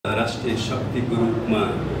राष्ट्रिय शक्तिको रूपमा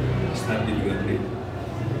स्थापित गर्ने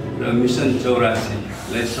र मिसन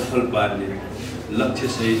 84लाई सफल पार्ने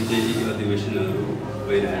लक्ष्यसहित चाहिँ यी अधिवेशनहरू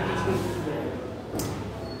भइरहेका छन्।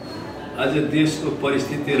 आज देशको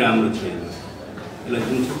परिस्थिति राम्रो छैन। यसलाई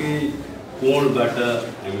जुनसुकै कोणबाट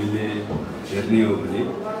हामीले हेर्ने हो भने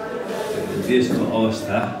देशको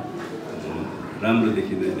अवस्था राम्रो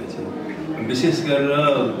देखिँदैन छ। विशेष गरेर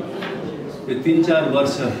यो 3-4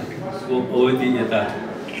 वर्षको अवधि यता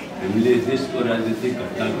हामीले देशको राजनीतिक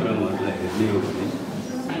घटनाक्रमहरूलाई हेर्ने हो भने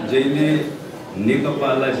जहिले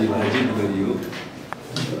नेकपालाई विभाजित गरियो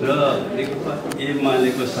र नेकपा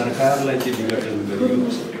एमालेको सरकारलाई चाहिँ विघटन गरियो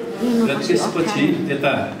र त्यसपछि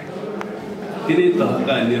यता तिनै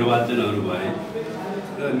तहका निर्वाचनहरू भए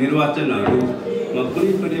र निर्वाचनहरूमा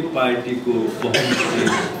कुनै पनि पार्टीको बहुमत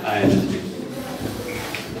आएन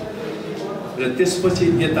र त्यसपछि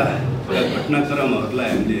यता घटनाक्रमहरूलाई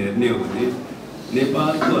हामीले हेर्ने हो भने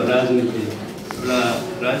नेपालको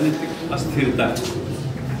राजनीतिक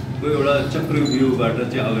अस्थिरताको एउटा चक्रव्यूहबाट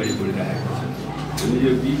चाहिँ अगाडि बढिरहेको छ। हामी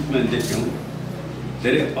यो बिचमा देख्यौँ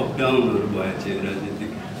धेरै अपडाउनहरू भए चाहिँ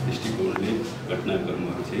राजनीतिक दृष्टिकोणले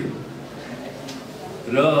घटनाक्रमहरू चाहिँ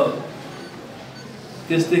र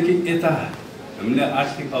त्यसदेखि यता हामीले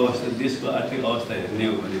आर्थिक अवस्था देशको आर्थिक अवस्था हेर्ने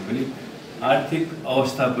हो भने पनि आर्थिक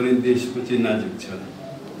अवस्था पनि देशको चाहिँ नाजुक छ।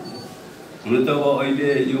 हुन त अब अहिले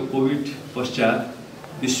यो कोभिड पश्चात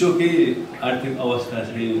विश्वकै आर्थिक अवस्था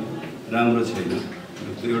चाहिँ राम्रो छैन।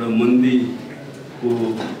 त्यो एउटा मन्दीको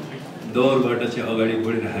दौरबाट चाहिँ अगाडि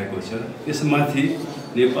बढिरहेको छ। त्यसमाथि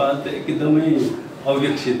नेपाल त एकदमै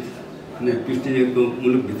अविकसित अनि पिछडिएको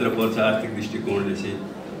मुलुकभित्र पर्छ आर्थिक दृष्टिकोणले चाहिँ।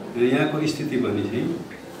 यहाँको स्थिति पनि चाहिँ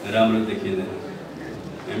राम्रो देखिँदैन।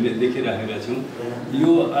 हामीले देखिरहेका छौँ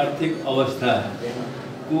यो आर्थिक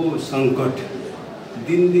अवस्थाको सङ्कट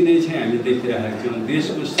दिनदिनै चाहिँ हामी देखिरहेका छौँ।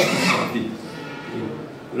 देशको शक्ति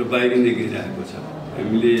र बाहिरिँदै गइरहेको छ।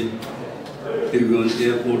 हामीले त्रिभुवन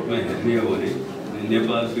एयरपोर्टमा हेर्ने हो भने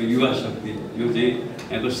नेपालको युवा शक्ति यो चाहिँ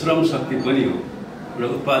यहाँको श्रम शक्ति पनि हो र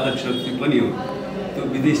उत्पादक शक्ति पनि हो, त्यो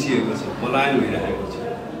विदेशिएको छ, पलायन भइरहेको छ।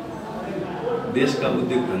 देशका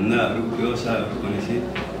उद्योग धन्दाहरू व्यवसायहरू पनि चाहिँ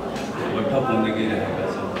ठप हुँदै गइरहेका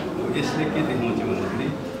छन्। यसले के देखाउँछ भन्दाखेरि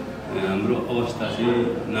हाम्रो अवस्था चाहिँ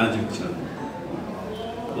नाजुक छ।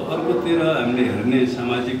 अर्कोतिर हामीले हेर्ने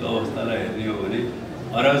सामाजिक अवस्थालाई हेर्ने हो भने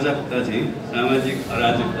अराजकता चाहिँ सामाजिक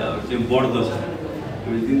अराजकताहरू चाहिँ बढ्दो छ।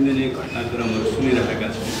 हामी दिनदिनै घटनाक्रमहरू सुनिरहेका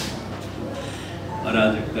छौँ।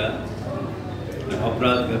 अराजकता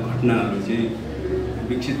अपराधका घटनाहरू चाहिँ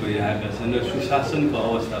विकसित भइरहेका छन् र सुशासनको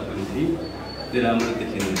अवस्था पनि चाहिँ धेरै राम्रो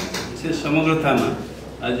देखिँदैन। यसै समग्रतामा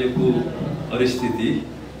आजको परिस्थिति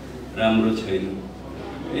राम्रो छैन।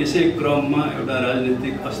 यसै क्रममा एउटा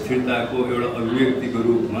राजनीतिक अस्थिरताको एउटा अभिव्यक्तिको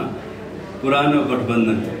रूपमा पुरानो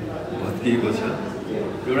गठबन्धन भत्किएको छ।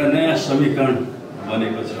 एउटा नयाँ समीकरण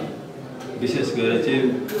बनेको छ। विशेष गरेर चाहिँ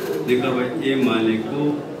नेकपा एमालेको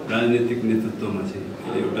राजनीतिक नेतृत्वमा चाहिँ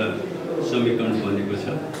एउटा समीकरण बनेको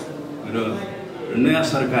छ र नयाँ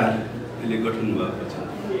सरकार अहिले गठन भएको छ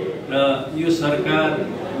र यो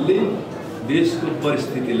सरकारले देशको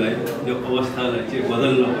परिस्थितिलाई यो अवस्थालाई चाहिँ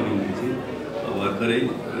बदल्नको निम्ति चाहिँ भर्खरै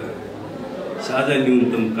साझा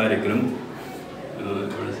न्यूनतम कार्यक्रम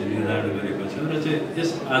एउटा चाहिँ निर्धारण गरेको छ र चाहिँ यस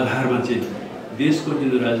आधारमा चाहिँ देशको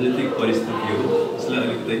जुन राजनीतिक परिस्थिति हो यसलाई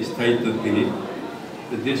अलिकति स्थायित्व दिने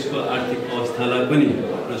र देशको आर्थिक अवस्थालाई पनि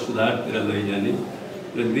एउटा सुधारतिर लैजाने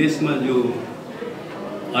र देशमा जो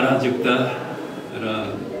अराजकता र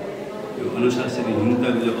यो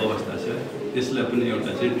अनुशासनहीनताको जो अवस्था छ त्यसलाई पनि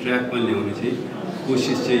एउटा चाहिँ ट्र्याकमा ल्याउने चाहिँ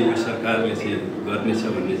कोसिस चाहिँ यो सरकारले चाहिँ गर्नेछ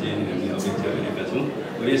भन्ने चाहिँ हामीले अपेक्षा गरेका छौँ।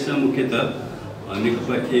 र यसमा मुख्यतः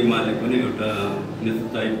नेकपा एमाले पनि एउटा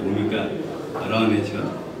नेतृत्वदायी भूमिका रहनेछ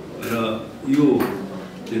र यो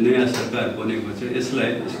नयाँ सरकार बनेको छ यसलाई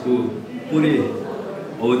यसको पुरै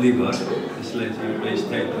अवधिभर यसलाई चाहिँ एउटा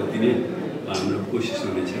स्थायित्व दिने हाम्रो कोसिस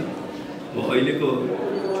हुनेछ। अब अहिलेको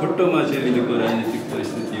छोटोमा चाहिँ अहिलेको राजनीतिक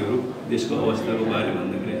परिस्थितिहरू देशको अवस्थाको बारे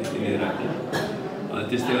भन्दाखेरि यति नै राख्नु।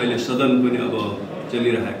 त्यस्तै अहिले सदन पनि अब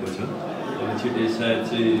चलिरहेको छ। अब छिटै सायद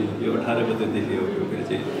चाहिँ यो 18 गतेदेखि हो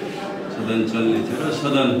चाहिँ सदन चल्नेछ र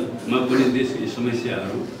सदनमा पनि देशको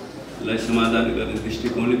समस्याहरूलाई समाधान गर्ने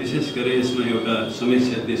दृष्टिकोणले विशेष गरेर यसमा एउटा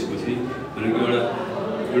समस्या देशको चाहिँ भनेको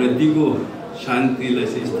एउटा दिगो शान्तिलाई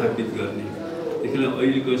चाहिँ स्थापित गर्ने देखिन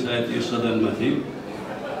अहिलेको सायद यो सदनमा चाहिँ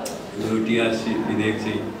यो टिआरसी विधेयक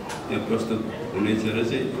चाहिँ यहाँ प्रस्तुत हुनेछ र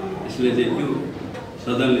चाहिँ यसले चाहिँ यो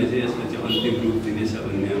सदनले चाहिँ यसलाई चाहिँ अन्तिम रूप दिनेछ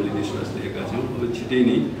भन्ने हामीले विश्वास लिएका छौँ। अब छिटै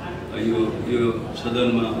नै यो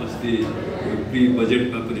सदनमा अस्ति प्री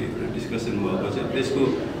बजेटमा पनि एउटा डिस्कसन भएको छ। त्यसको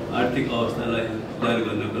आर्थिक अवस्थालाई सुधार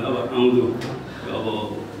गर्नको अब आउँदो अब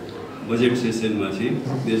बजेट सेसनमा चाहिँ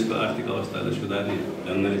देशको आर्थिक अवस्थालाई सुधार्ने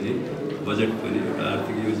ढङ्गले चाहिँ बजेट पनि एउटा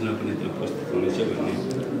आर्थिक योजना पनि त्यहाँ प्रस्तुत हुनेछ भन्ने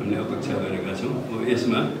हामीले अपेक्षा गरेका छौँ। अब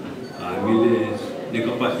यसमा हामीले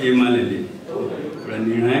नेकपा एमाले एउटा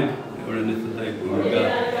निर्णायक एउटा नेतृत्वदायी भूमिका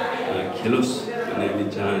खेलोस् भन्ने हामी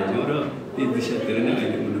चाहन्छौँ र ती दिशातिर नै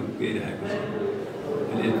अहिले मुलुक गइरहेको छ।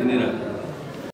 अहिले यति नै राख्छु।